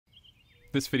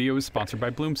This video is sponsored by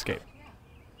Bloomscape.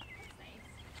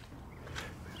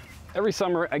 Every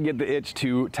summer I get the itch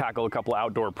to tackle a couple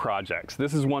outdoor projects.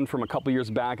 This is one from a couple years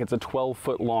back. It's a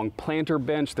 12-foot long planter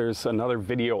bench. There's another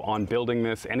video on building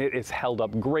this and it is held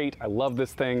up great. I love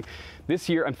this thing. This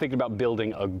year I'm thinking about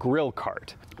building a grill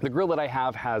cart. The grill that I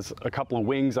have has a couple of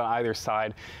wings on either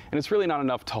side and it's really not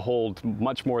enough to hold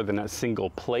much more than a single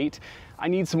plate. I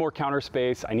need some more counter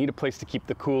space. I need a place to keep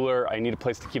the cooler. I need a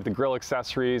place to keep the grill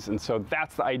accessories. And so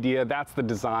that's the idea, that's the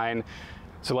design.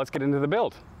 So let's get into the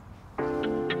build.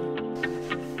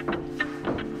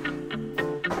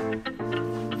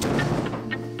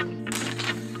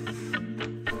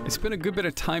 I spent a good bit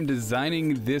of time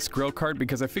designing this grill cart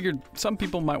because I figured some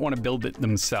people might want to build it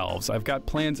themselves. I've got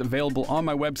plans available on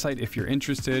my website if you're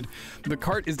interested. The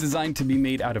cart is designed to be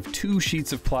made out of 2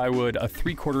 sheets of plywood, a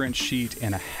 3/4 inch sheet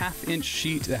and a 1/2 inch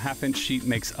sheet. The 1/2 inch sheet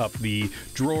makes up the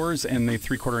drawers and the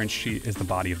 3/4 inch sheet is the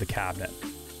body of the cabinet.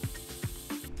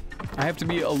 I have to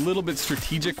be a little bit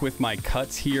strategic with my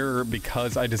cuts here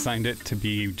because I designed it to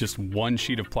be just 1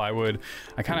 sheet of plywood.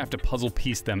 I kind of have to puzzle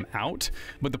piece them out,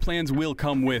 but the plans will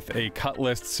come with a cut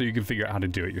list so you can figure out how to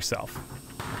do it yourself.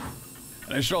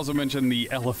 And I should also mention the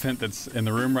elephant that's in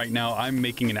the room right now. I'm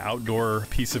making an outdoor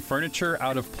piece of furniture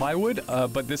out of plywood,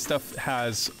 but this stuff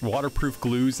has waterproof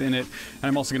glues in it, and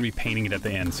I'm also going to be painting it at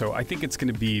the end, so I think it's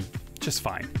going to be just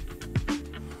fine.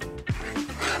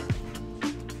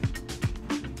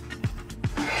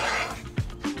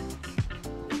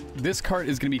 This cart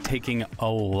is going to be taking a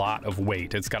lot of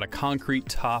weight. It's got a concrete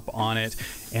top on it,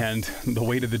 and the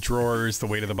weight of the drawers, the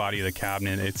weight of the body of the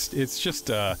cabinet, it's just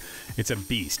it's a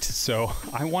beast. So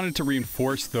I wanted to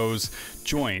reinforce those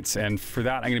joints, and for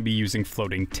that I'm going to be using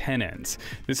floating tenons.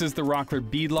 This is the Rockler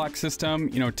beadlock system.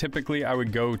 You know, typically I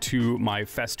would go to my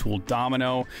Festool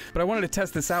domino, but I wanted to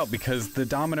test this out because the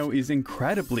domino is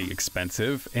incredibly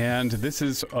expensive, and this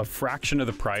is a fraction of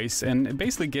the price, and it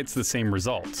basically gets the same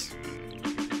results.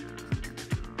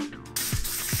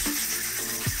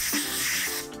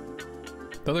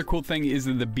 The other cool thing is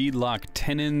that the beadlock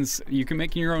tenons, you can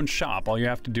make in your own shop. All you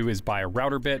have to do is buy a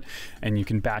router bit and you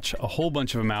can batch a whole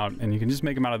bunch of them out and you can just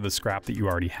make them out of the scrap that you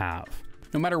already have.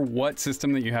 No matter what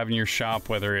system that you have in your shop,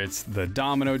 whether it's the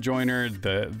domino joiner,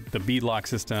 the beadlock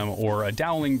system, or a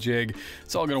doweling jig,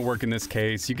 it's all gonna work in this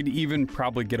case. You could even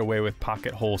probably get away with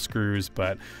pocket hole screws,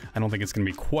 but I don't think it's gonna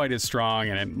be quite as strong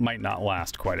and it might not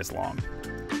last quite as long.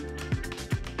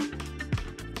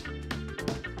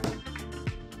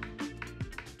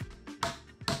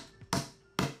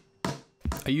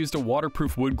 I used a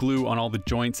waterproof wood glue on all the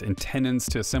joints and tenons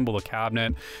to assemble the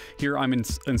cabinet. Here I'm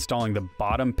installing the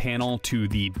bottom panel to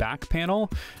the back panel,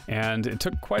 and it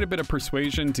took quite a bit of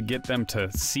persuasion to get them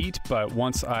to seat, but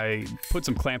once I put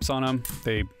some clamps on them,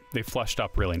 they flushed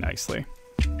up really nicely.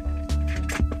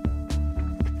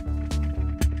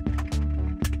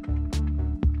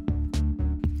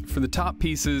 For the top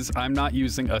pieces, I'm not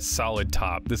using a solid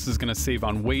top. This is gonna save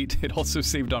on weight. It also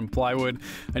saved on plywood.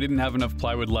 I didn't have enough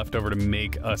plywood left over to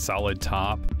make a solid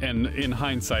top. And in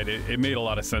hindsight, it made a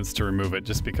lot of sense to remove it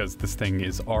just because this thing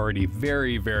is already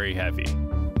very, very heavy.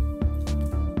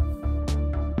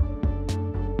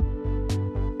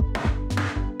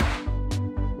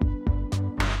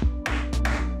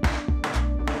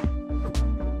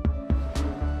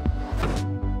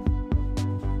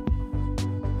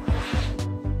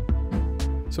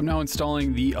 So I'm now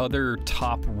installing the other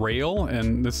top rail,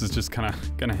 and this is just kind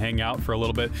of gonna hang out for a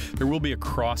little bit. There will be a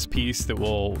cross piece that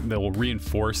will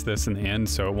reinforce this in the end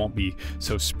so it won't be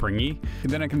so springy.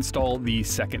 And then I can install the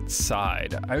second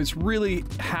side. I was really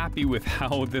happy with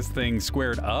how this thing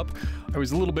squared up. I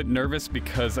was a little bit nervous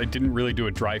because I didn't really do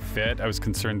a dry fit. I was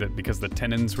concerned that because the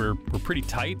tenons were pretty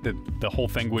tight that the whole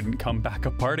thing wouldn't come back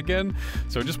apart again.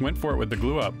 So I just went for it with the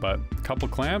glue up, but a couple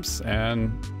clamps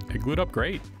and it glued up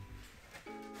great.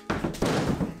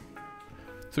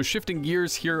 So shifting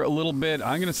gears here a little bit,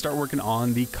 I'm gonna start working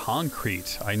on the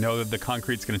concrete. I know that the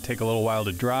concrete's gonna take a little while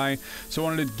to dry, so I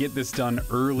wanted to get this done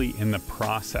early in the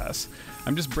process.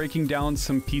 I'm just breaking down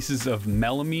some pieces of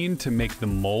melamine to make the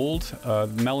mold.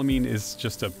 Melamine is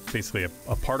just basically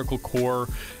a particle core,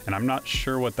 and I'm not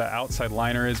sure what the outside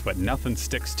liner is, but nothing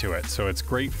sticks to it, so it's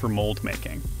great for mold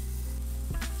making.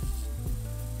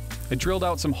 I drilled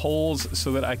out some holes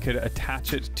so that I could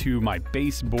attach it to my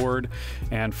baseboard,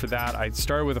 and for that I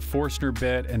started with a Forstner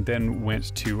bit and then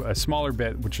went to a smaller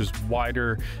bit which is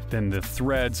wider than the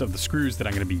threads of the screws that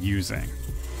I'm going to be using.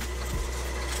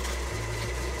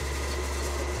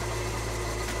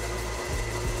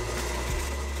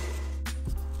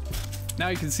 Now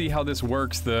you can see how this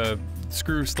works. The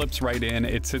screw slips right in.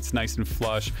 It sits nice and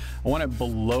flush. I want it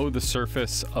below the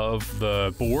surface of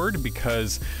the board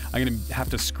because I'm gonna have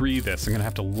to scree this. I'm gonna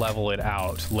have to level it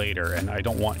out later, and I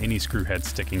don't want any screw heads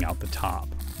sticking out the top.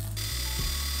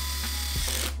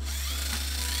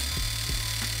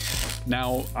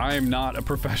 Now, I'm not a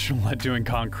professional at doing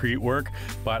concrete work,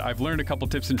 but I've learned a couple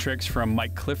tips and tricks from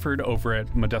Mike Clifford over at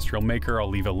Industrial Maker. I'll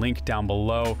leave a link down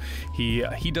below. He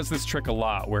does this trick a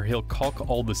lot where he'll caulk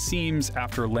all the seams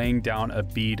after laying down a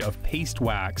bead of paste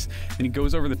wax, and he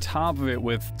goes over the top of it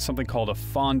with something called a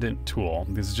fondant tool.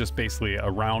 This is just basically a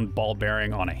round ball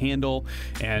bearing on a handle,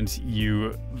 and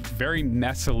you very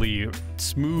messily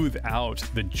smooth out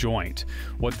the joint.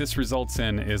 What this results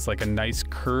in is like a nice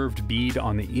curved bead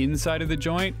on the inside of the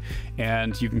joint,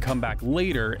 and you can come back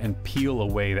later and peel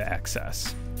away the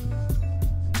excess.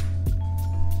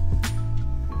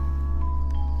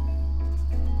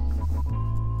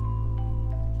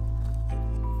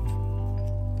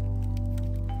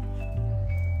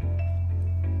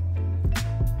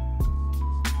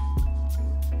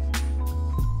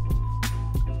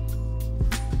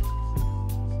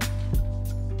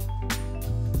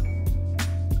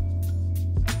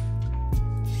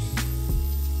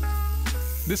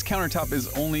 This countertop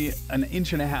is only 1.5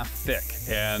 inches thick,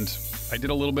 and I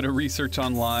did a little bit of research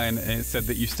online, and it said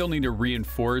that you still need to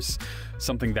reinforce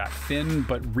something that thin,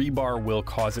 but rebar will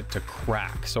cause it to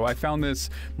crack. So I found this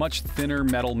much thinner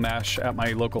metal mesh at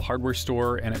my local hardware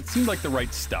store, and it seemed like the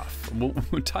right stuff.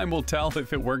 Time will tell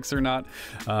if it works or not,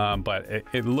 but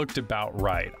it looked about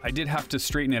right. I did have to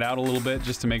straighten it out a little bit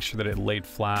just to make sure that it laid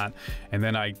flat, and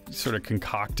then I sort of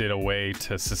concocted a way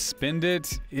to suspend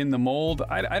it in the mold.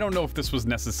 I don't know if this was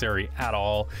necessary at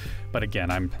all, but again,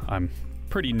 I'm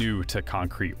pretty new to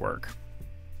concrete work.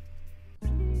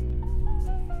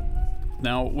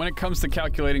 Now, when it comes to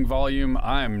calculating volume,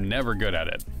 I'm never good at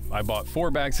it. I bought 4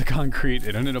 bags of concrete.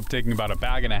 It ended up taking about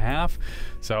 1.5 bags,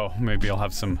 so maybe I'll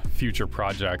have some future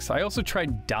projects. I also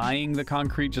tried dyeing the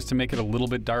concrete just to make it a little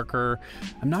bit darker.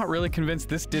 I'm not really convinced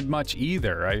this did much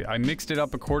either. I mixed it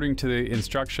up according to the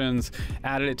instructions,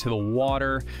 added it to the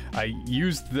water. I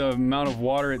used the amount of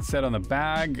water it said on the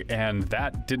bag, and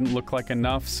that didn't look like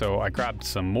enough, so I grabbed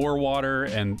some more water,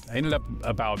 and I ended up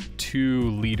about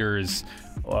 2 liters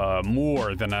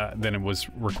more than it was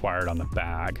required on the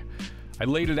bag. I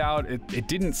laid it out. It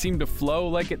didn't seem to flow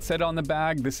like it said on the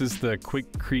bag. This is the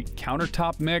Quikrete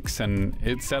countertop mix, and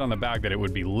it said on the bag that it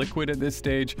would be liquid at this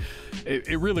stage.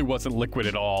 It really wasn't liquid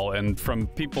at all, and from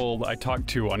people I talked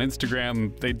to on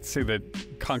Instagram, they'd say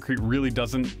that concrete really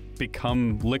doesn't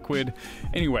become liquid.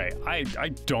 Anyway, I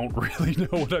don't really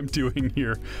know what I'm doing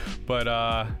here, but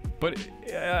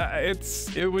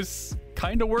it was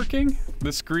kind of working.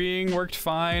 The screeing worked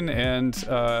fine, and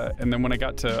then when I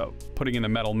got to putting in the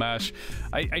metal mesh,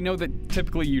 I know that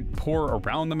typically you'd pour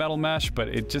around the metal mesh, but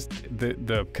it just,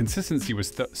 the consistency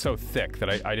was so thick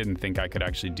that I didn't think I could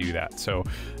actually do that. So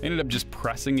I ended up just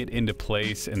pressing it into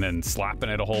place and then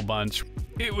slapping it a whole bunch.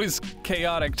 It was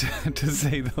chaotic to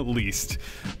say the least,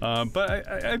 but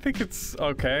I think it's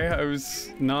okay. I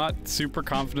was not super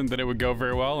confident that it would go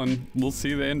very well, and we'll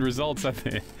see the end results at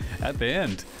the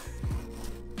end.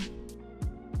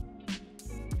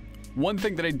 One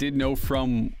thing that I did know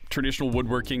from traditional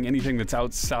woodworking, anything that's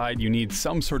outside, you need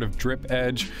some sort of drip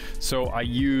edge. So I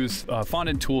use a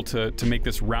fondant tool to make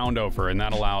this round over, and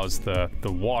that allows the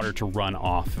water to run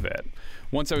off of it.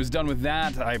 Once I was done with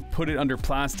that, I put it under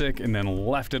plastic and then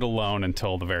left it alone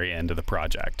until the very end of the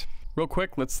project. Real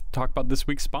quick, let's talk about this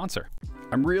week's sponsor.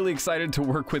 I'm really excited to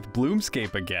work with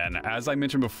Bloomscape again. As I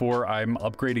mentioned before, I'm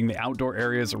upgrading the outdoor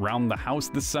areas around the house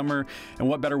this summer, and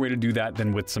what better way to do that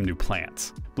than with some new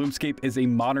plants? Bloomscape is a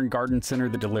modern garden center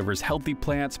that delivers healthy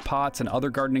plants, pots, and other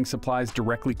gardening supplies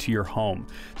directly to your home.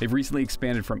 They've recently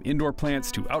expanded from indoor plants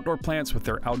to outdoor plants with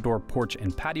their outdoor porch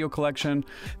and patio collection.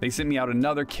 They sent me out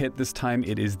another kit. This time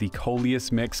it is the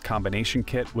Coleus Mix combination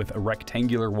kit with a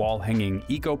rectangular wall-hanging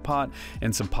eco pot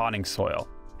and some potting soil.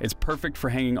 It's perfect for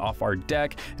hanging off our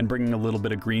deck and bringing a little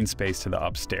bit of green space to the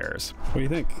upstairs. What do you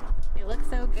think? It looks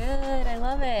so good. I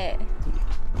love it.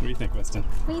 What do you think, Weston?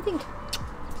 What do you think?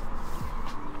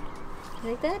 You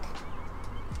like that?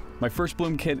 My first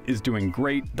bloom kit is doing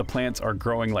great. The plants are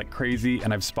growing like crazy,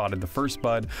 and I've spotted the first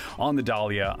bud on the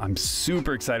dahlia. I'm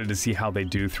super excited to see how they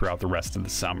do throughout the rest of the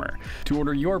summer. To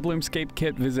order your Bloomscape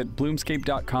kit, visit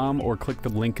bloomscape.com or click the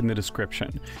link in the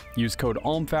description. Use code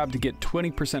ALMFAB to get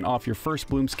 20% off your first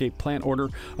Bloomscape plant order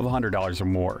of $100 or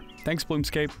more. Thanks,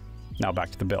 Bloomscape. Now back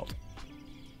to the build.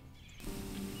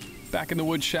 Back in the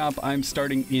wood shop, I'm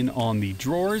starting in on the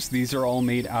drawers. These are all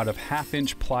made out of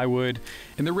 1/2-inch plywood,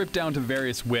 and they're ripped down to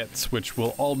various widths, which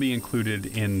will all be included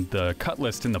in the cut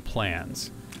list in the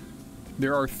plans.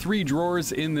 There are 3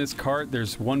 drawers in this cart.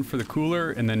 There's one for the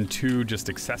cooler and then 2 just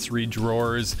accessory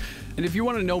drawers. And if you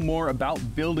want to know more about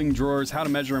building drawers, how to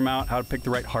measure them out, how to pick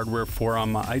the right hardware for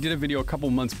them, I did a video a couple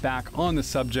months back on the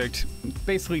subject,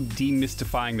 basically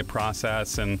demystifying the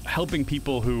process and helping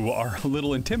people who are a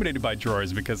little intimidated by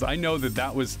drawers, because I know that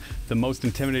that was the most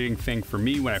intimidating thing for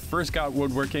me when I first got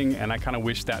woodworking, and I kind of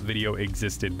wish that video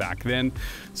existed back then.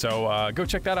 So go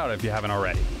check that out if you haven't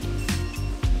already.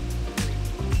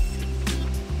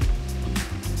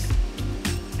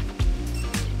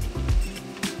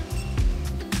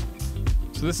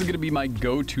 So this is going to be my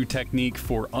go-to technique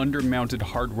for under-mounted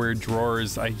hardware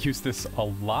drawers. I use this a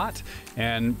lot,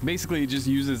 and basically it just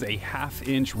uses a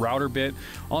 1/2-inch router bit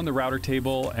on the router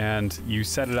table, and you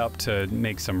set it up to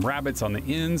make some rabbets on the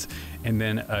ends and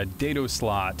then a dado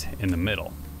slot in the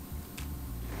middle.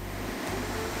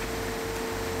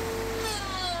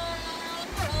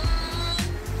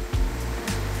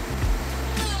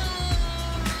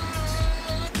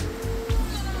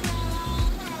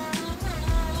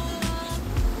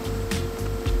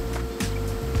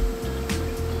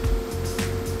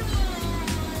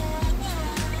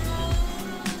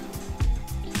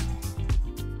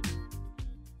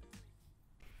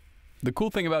 The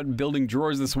cool thing about building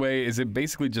drawers this way is it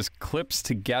basically just clips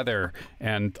together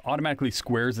and automatically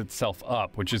squares itself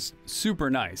up, which is super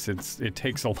nice. It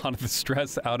takes a lot of the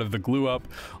stress out of the glue up.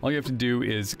 All you have to do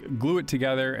is glue it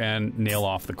together and nail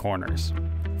off the corners.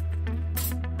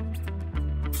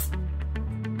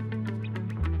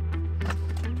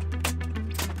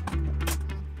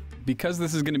 Because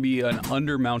this is going to be an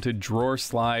under-mounted drawer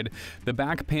slide, the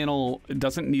back panel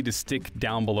doesn't need to stick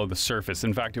down below the surface.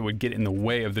 In fact, it would get in the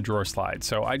way of the drawer slide.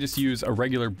 So I just use a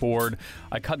regular board.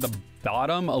 I cut the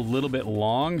bottom a little bit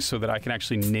long so that I can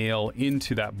actually nail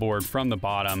into that board from the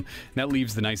bottom. And that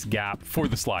leaves the nice gap for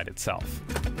the slide itself.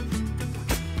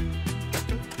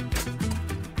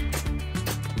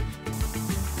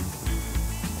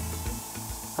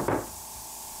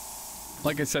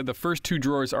 Like I said, the first 2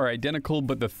 drawers are identical,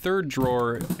 but the 3rd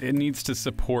drawer, it needs to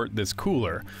support this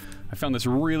cooler. I found this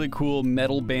really cool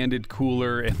metal banded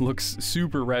cooler. It looks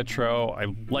super retro. I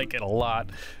like it a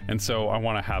lot, and so I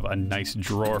want to have a nice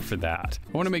drawer for that.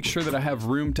 I want to make sure that I have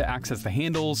room to access the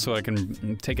handles so I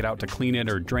can take it out to clean it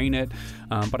or drain it,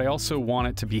 but I also want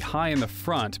it to be high in the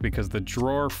front because the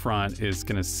drawer front is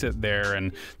going to sit there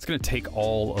and it's going to take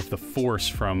all of the force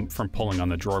from pulling on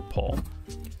the drawer pull.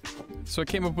 So I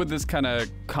came up with this kind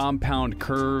of compound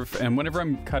curve, and whenever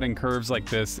I'm cutting curves like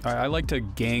this, I like to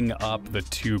gang up the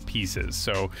 2 pieces.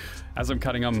 So as I'm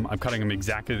cutting them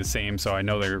exactly the same, so I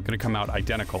know they're going to come out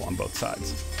identical on both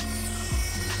sides.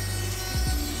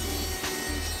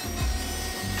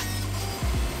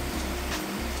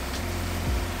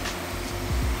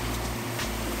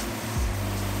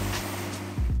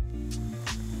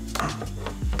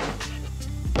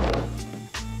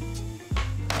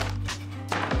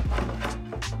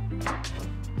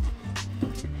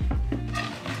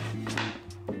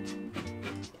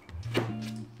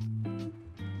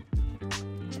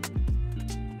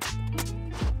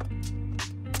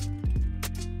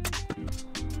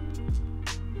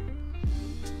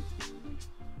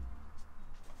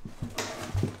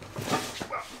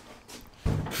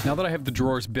 Now that I have the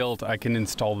drawers built, I can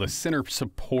install the center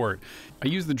support. I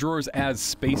use the drawers as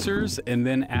spacers and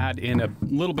then add in a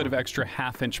little bit of extra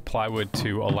 1/2-inch plywood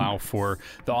to allow for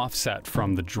the offset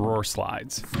from the drawer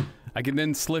slides. I can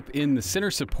then slip in the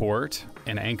center support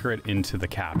and anchor it into the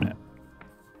cabinet.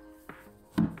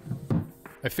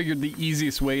 I figured the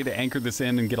easiest way to anchor this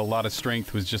in and get a lot of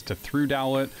strength was just to through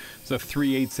dowel it. It's a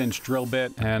 3/8" drill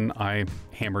bit, and I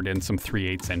hammered in some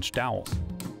 3/8" dowels.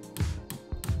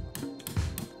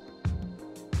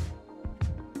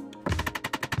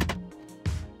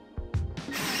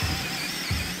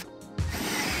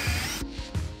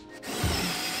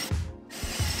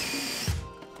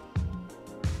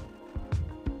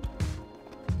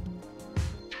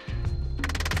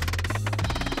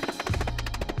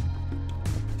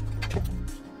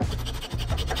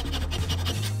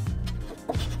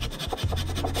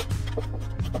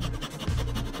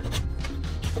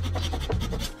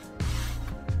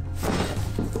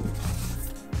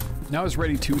 Now I was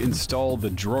ready to install the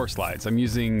drawer slides. I'm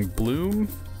using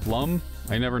Blum,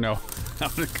 I never know how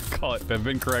to call it, but I've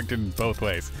been corrected both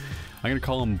ways. I'm gonna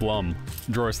call them Blum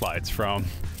drawer slides from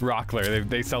Rockler.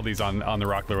 They sell these on the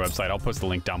Rockler website. I'll post the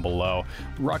link down below.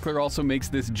 Rockler also makes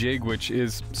this jig, which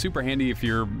is super handy if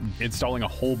you're installing a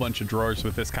whole bunch of drawers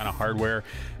with this kind of hardware.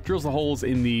 Drills the holes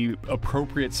in the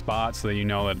appropriate spot so that you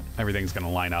know that everything's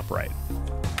gonna line up right.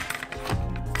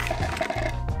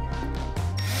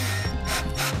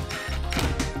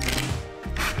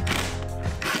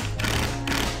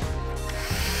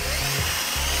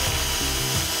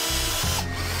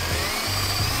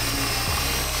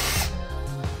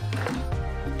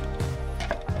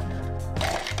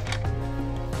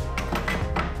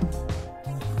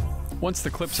 Once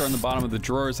the clips are on the bottom of the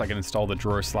drawers, I can install the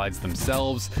drawer slides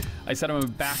themselves. I set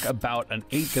them back about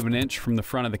 1/8 of an inch from the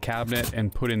front of the cabinet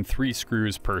and put in 3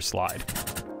 screws per slide.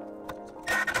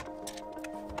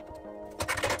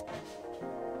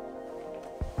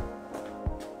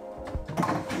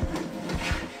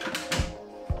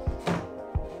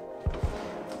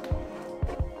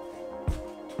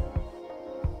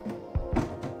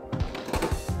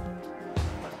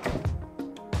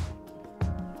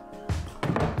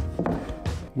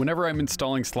 Whenever I'm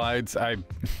installing slides, I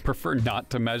prefer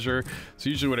not to measure. So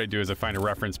usually what I do is I find a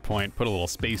reference point, put a little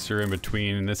spacer in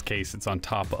between. In this case, it's on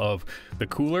top of the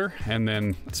cooler, and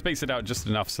then space it out just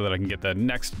enough so that I can get the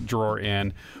next drawer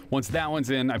in. Once that one's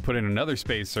in, I put in another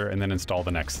spacer and then install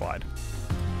the next slide.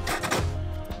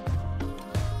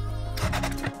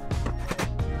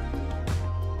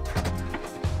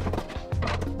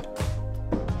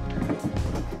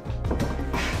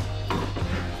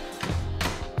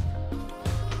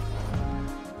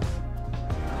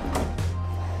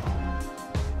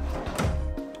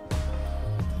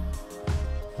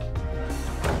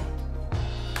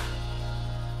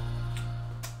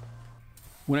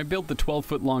 When I built the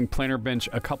 12-foot long planter bench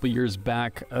a couple years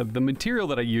back, the material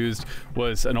that I used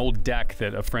was an old deck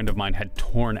that a friend of mine had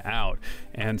torn out.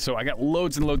 And so I got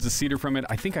loads and loads of cedar from it.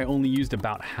 I think I only used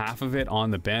about half of it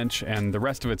on the bench, and the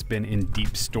rest of it's been in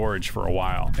deep storage for a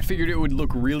while. I figured it would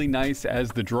look really nice as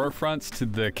the drawer fronts to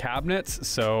the cabinets,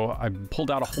 so I pulled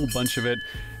out a whole bunch of it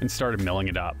and started milling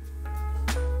it up.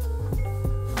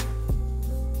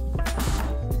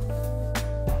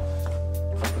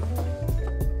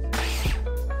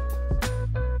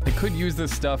 Could use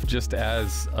this stuff just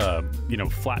as, you know,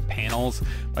 flat panels.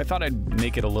 I thought I'd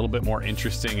make it a little bit more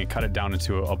interesting and cut it down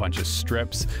into a bunch of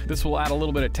strips. This will add a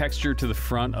little bit of texture to the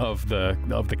front of the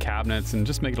cabinets and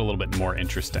just make it a little bit more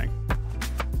interesting.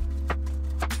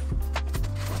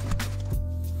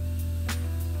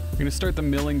 I'm gonna start the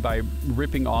milling by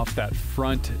ripping off that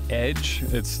front edge.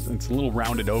 It's a little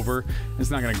rounded over.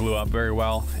 It's not gonna glue up very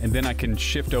well. And then I can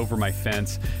shift over my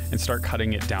fence and start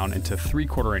cutting it down into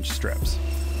 3/4 inch strips.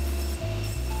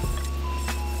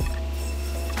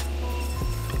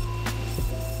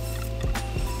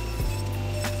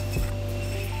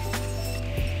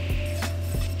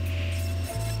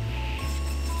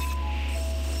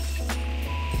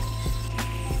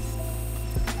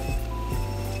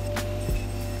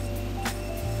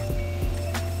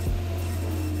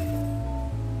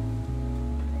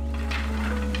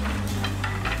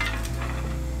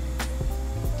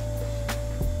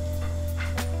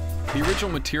 The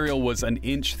original material was 1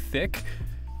 inch thick,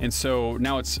 and so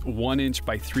now it's 1 inch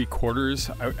by 3/4.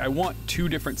 I want 2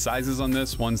 different sizes on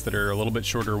this, ones that are a little bit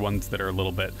shorter, ones that are a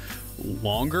little bit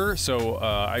longer. So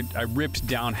I ripped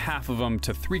down half of them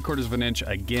to 3/4 of an inch,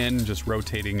 again, just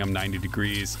rotating them 90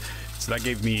 degrees. So that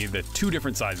gave me the 2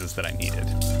 different sizes that I needed.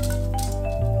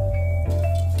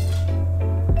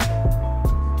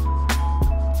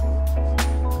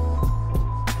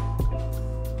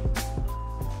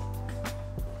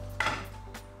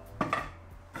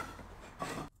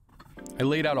 I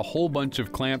laid out a whole bunch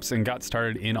of clamps and got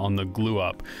started in on the glue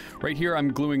up. Right here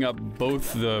I'm gluing up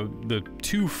both the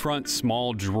 2 front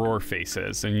small drawer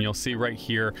faces, and you'll see right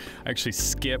here I actually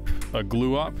skip a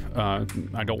glue up.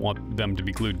 I don't want them to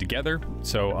be glued together,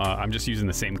 so I'm just using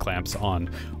the same clamps on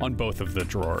both of the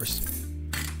drawers.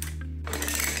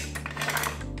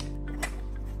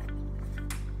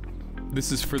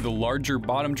 This is for the larger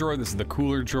bottom drawer. This is the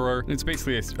cooler drawer. It's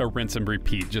basically a rinse and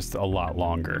repeat, just a lot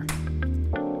longer.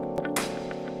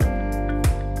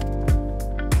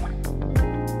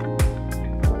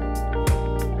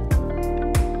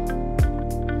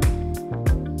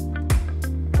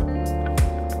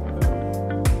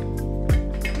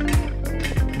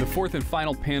 The fourth and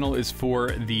final panel is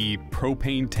for the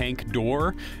propane tank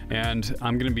door, and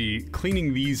I'm gonna be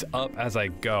cleaning these up as I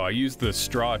go. I use the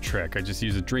straw trick. I just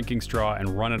use a drinking straw and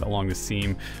run it along the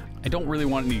seam. I don't really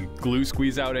want any glue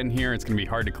squeeze out in here. It's gonna be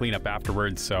hard to clean up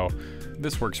afterwards, so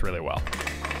this works really well.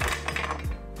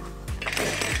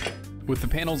 With the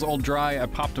panels all dry, I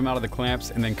popped them out of the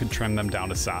clamps and then could trim them down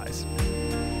to size.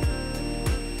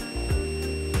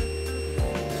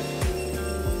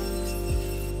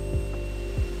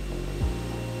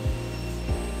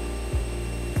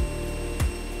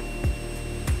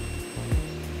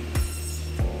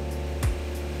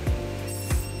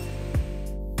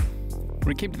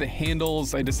 When it came to the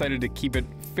handles, I decided to keep it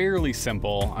fairly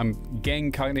simple. I'm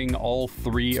gang cutting all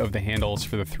 3 of the handles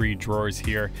for the 3 drawers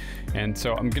here. And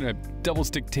so I'm gonna double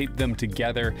stick tape them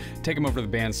together, take them over to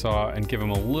the bandsaw and give them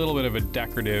a little bit of a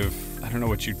decorative, I don't know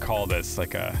what you'd call this,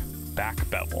 like a back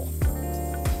bevel.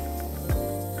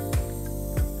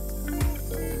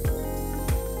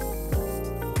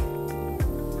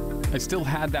 I still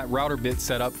had that router bit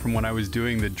set up from when I was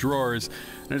doing the drawers,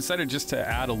 and I decided just to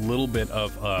add a little bit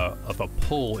of a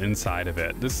pull inside of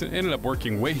it. This ended up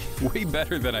working way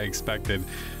better than I expected,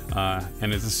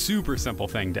 and it's a super simple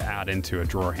thing to add into a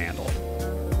drawer handle.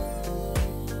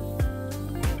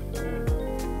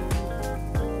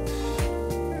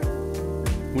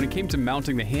 When it came to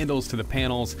mounting the handles to the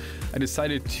panels, I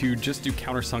decided to just do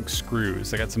countersunk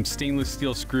screws. I got some stainless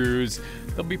steel screws.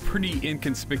 They'll be pretty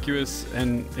inconspicuous,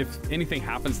 and if anything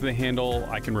happens to the handle,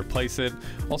 I can replace it.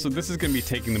 Also, this is going to be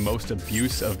taking the most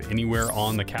abuse of anywhere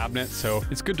on the cabinet, so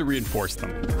it's good to reinforce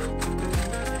them.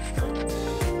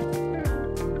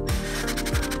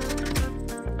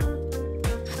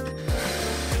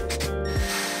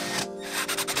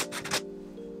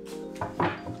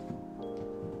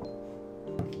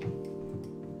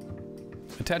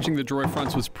 Attaching the drawer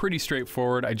fronts was pretty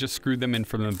straightforward. I just screwed them in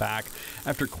from the back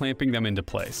after clamping them into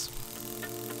place.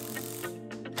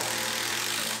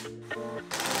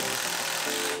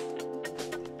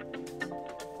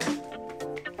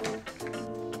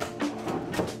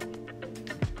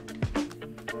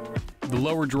 The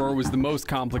lower drawer was the most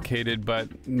complicated,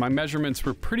 but my measurements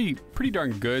were pretty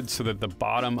darn good so that the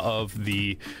bottom of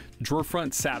the drawer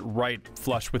front sat right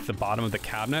flush with the bottom of the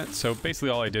cabinet. So basically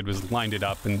all I did was lined it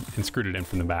up and screwed it in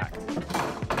from the back.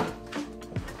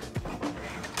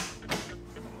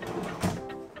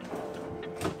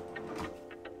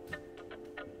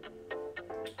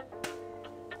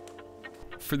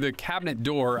 For the cabinet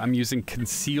door, I'm using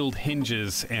concealed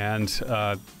hinges, and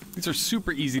these are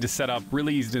super easy to set up,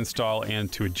 really easy to install and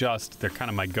to adjust. They're kind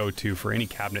of my go-to for any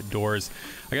cabinet doors.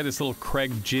 I got this little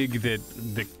Craig jig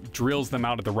that drills them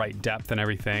out at the right depth and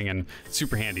everything, and it's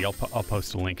super handy. I'll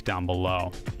post a link down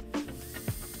below.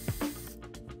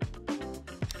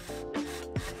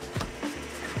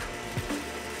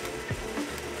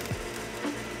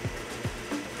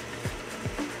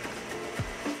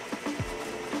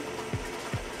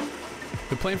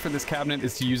 The plan for this cabinet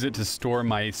is to use it to store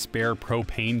my spare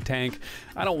propane tank.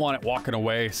 I don't want it walking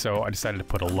away, so I decided to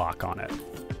put a lock on it.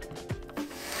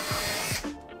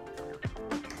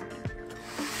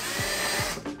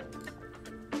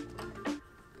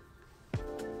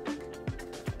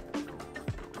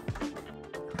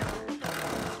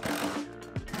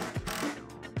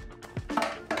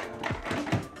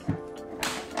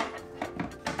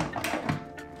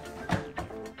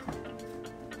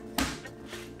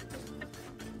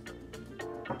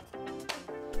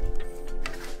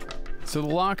 So the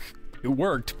lock, it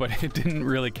worked, but it didn't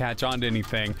really catch on to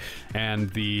anything, and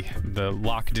the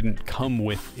lock didn't come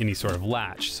with any sort of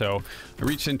latch. So I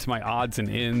reached into my odds and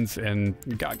ends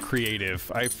and got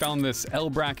creative. I found this L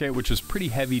bracket, which was pretty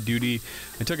heavy duty.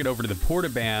 I took it over to the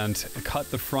Portaband, cut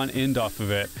the front end off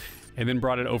of it, and then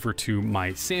brought it over to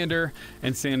my sander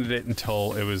and sanded it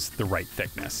until it was the right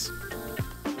thickness.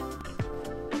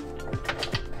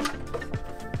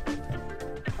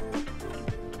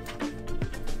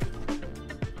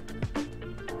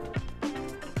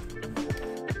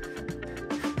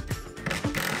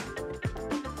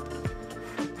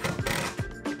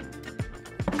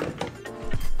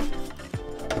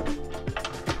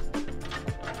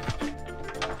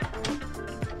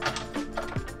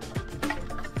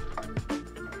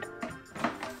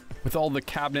 With all the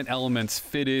cabinet elements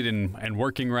fitted and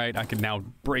working right, I could now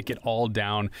break it all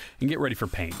down and get ready for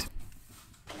paint.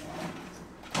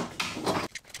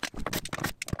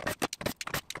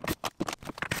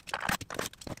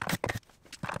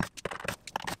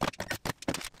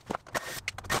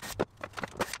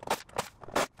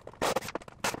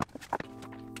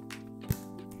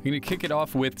 I'm going to kick it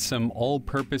off with some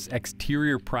all-purpose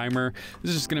exterior primer. This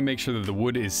is just going to make sure that the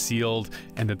wood is sealed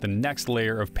and that the next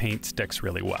layer of paint sticks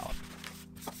really well.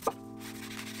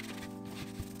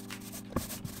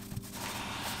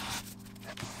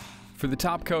 For the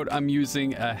top coat, I'm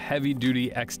using a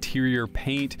heavy-duty exterior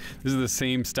paint. This is the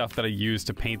same stuff that I use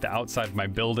to paint the outside of my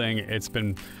building. It's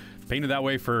been painted that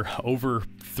way for over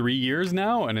 3 years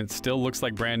now and it still looks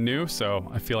like brand new, so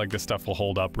I feel like this stuff will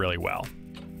hold up really well.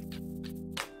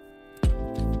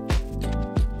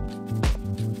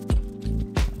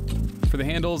 For the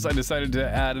handles, I decided to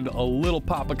add a little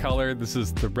pop of color. This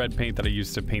is the red paint that I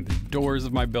used to paint the doors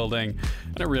of my building,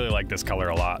 and I really like this color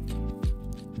a lot.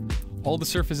 All the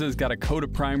surfaces got a coat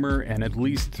of primer and at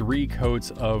least 3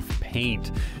 coats of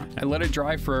paint. I let it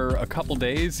dry for a couple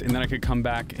days, and then I could come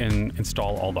back and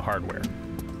install all the hardware.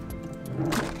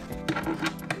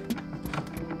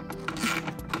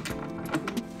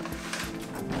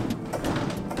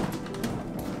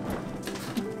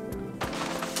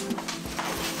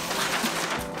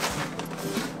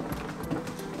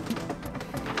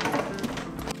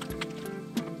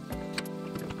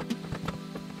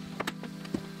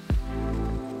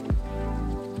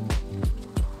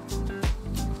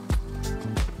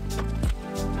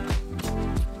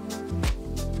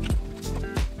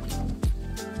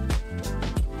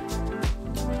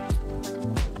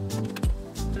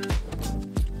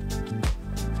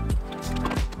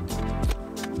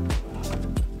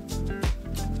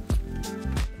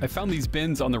 I found these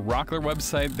bins on the Rockler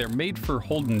website. They're made for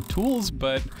holding tools,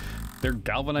 but they're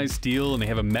galvanized steel and they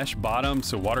have a mesh bottom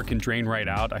so water can drain right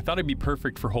out. I thought it'd be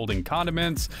perfect for holding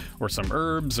condiments or some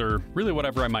herbs or really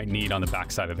whatever I might need on the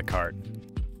backside of the cart.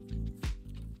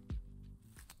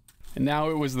 And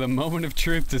now it was the moment of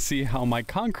truth to see how my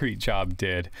concrete job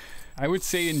did. I would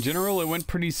say in general it went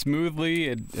pretty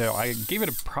smoothly. I gave it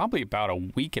probably about a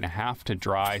week and a half to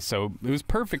dry, so it was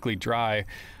perfectly dry.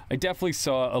 I definitely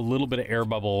saw a little bit of air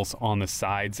bubbles on the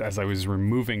sides as I was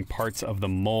removing parts of the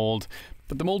mold,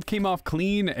 but the mold came off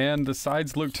clean and the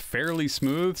sides looked fairly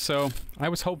smooth, so I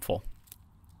was hopeful.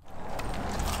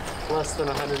 Less than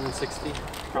 160,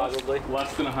 probably.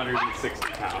 Less than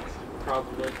 160 pounds.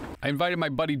 Probably. I invited my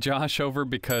buddy Josh over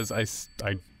because I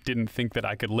didn't think that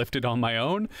I could lift it on my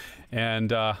own,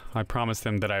 and I promised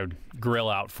him that I would grill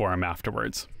out for him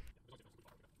afterwards.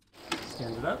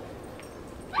 Stand it up.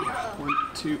 1,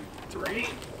 2, 3.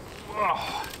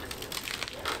 Oh.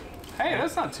 Hey,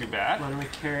 that's not too bad. Why don't we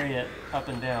carry it up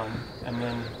and down and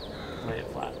then lay it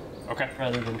flat? Okay.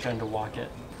 Rather than trying to walk it.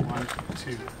 1,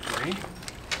 2, 3.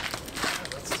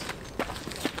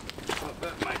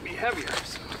 That might be heavier.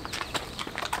 So.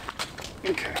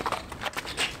 Okay.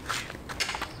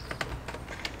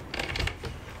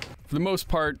 For the most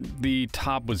part, the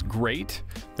top was great.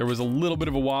 There was a little bit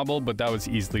of a wobble, but that was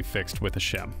easily fixed with a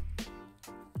shim.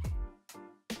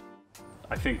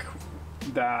 I think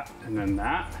that and then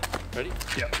that. Ready?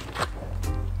 Yep.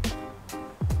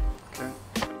 Okay.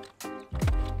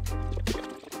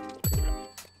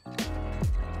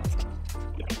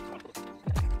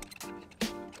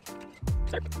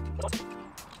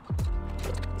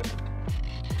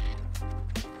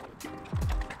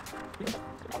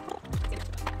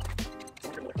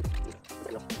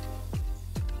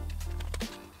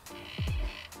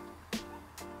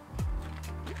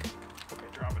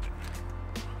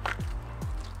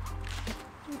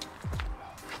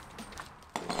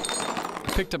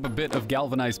 Picked up a bit of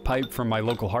galvanized pipe from my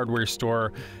local hardware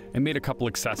store and made a couple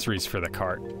accessories for the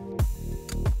cart.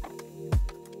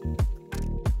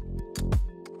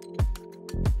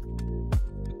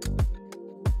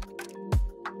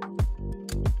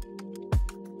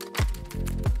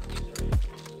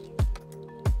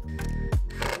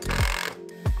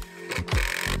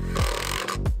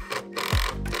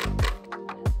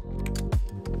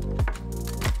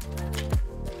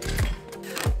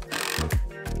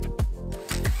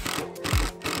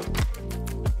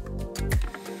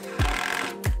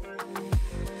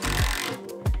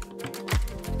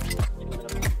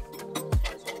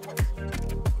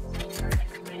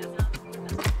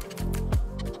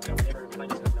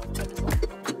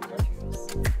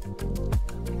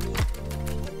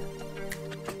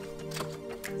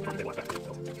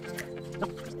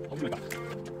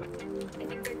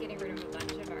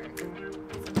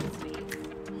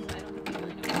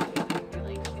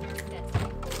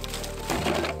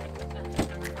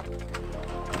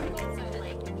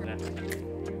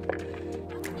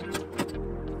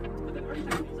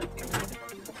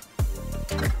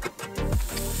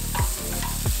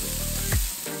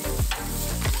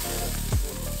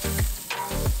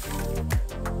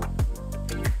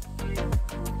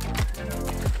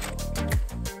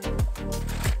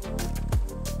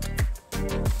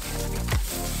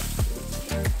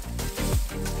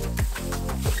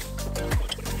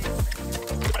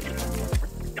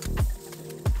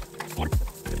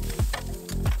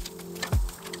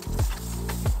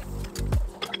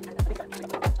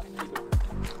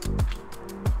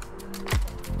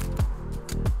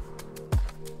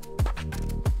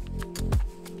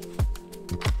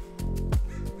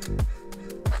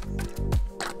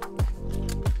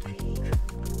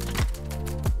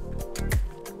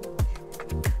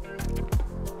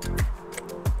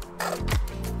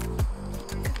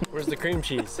 cream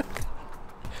cheese.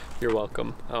 You're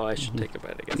welcome. Oh, I should take a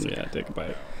bite, I guess. Yeah, take a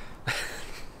bite.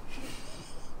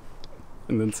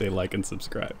 And then say like and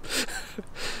subscribe.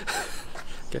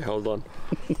 Okay, hold on.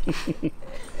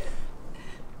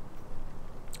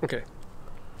 Okay.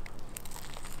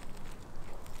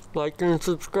 Like and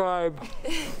subscribe.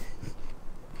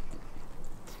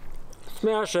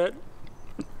 Smash it.